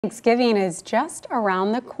Thanksgiving is just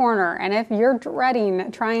around the corner, and if you're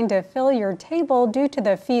dreading trying to fill your table due to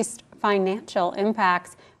the feast's financial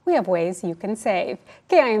impacts, we have ways you can save.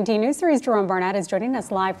 KIMT News 3's Jerome Barnett is joining us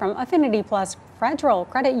live from Affinity Plus Federal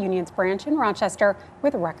Credit Union's branch in Rochester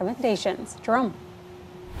with recommendations. Jerome.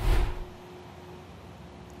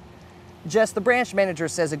 Jess, the branch manager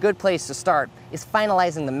says a good place to start is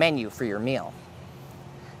finalizing the menu for your meal.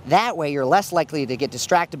 That way, you're less likely to get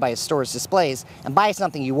distracted by a store's displays and buy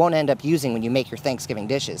something you won't end up using when you make your Thanksgiving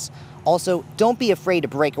dishes. Also, don't be afraid to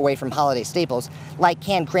break away from holiday staples like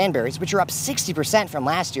canned cranberries, which are up 60% from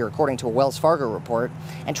last year according to a Wells Fargo report,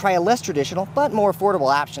 and try a less traditional but more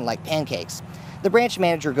affordable option like pancakes. The branch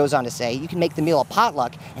manager goes on to say you can make the meal a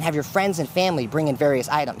potluck and have your friends and family bring in various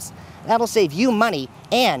items. That'll save you money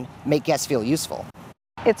and make guests feel useful.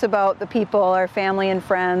 It's about the people, our family and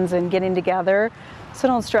friends, and getting together. So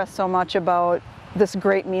don't stress so much about this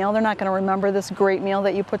great meal. They're not going to remember this great meal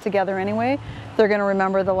that you put together anyway. They're going to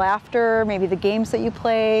remember the laughter, maybe the games that you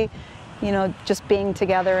play, just being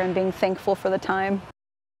together and being thankful for the time.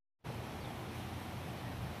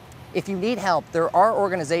 If you need help, there are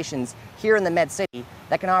organizations here in the Med City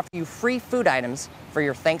that can offer you free food items for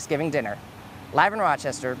your Thanksgiving dinner. Live in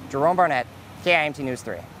Rochester, Jerome Barnett, KIMT News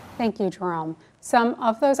 3. Thank you, Jerome. Some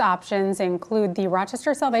of those options include the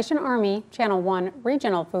Rochester Salvation Army, Channel 1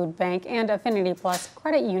 Regional Food Bank, and Affinity Plus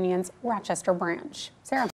Credit Union's Rochester branch. Sarah.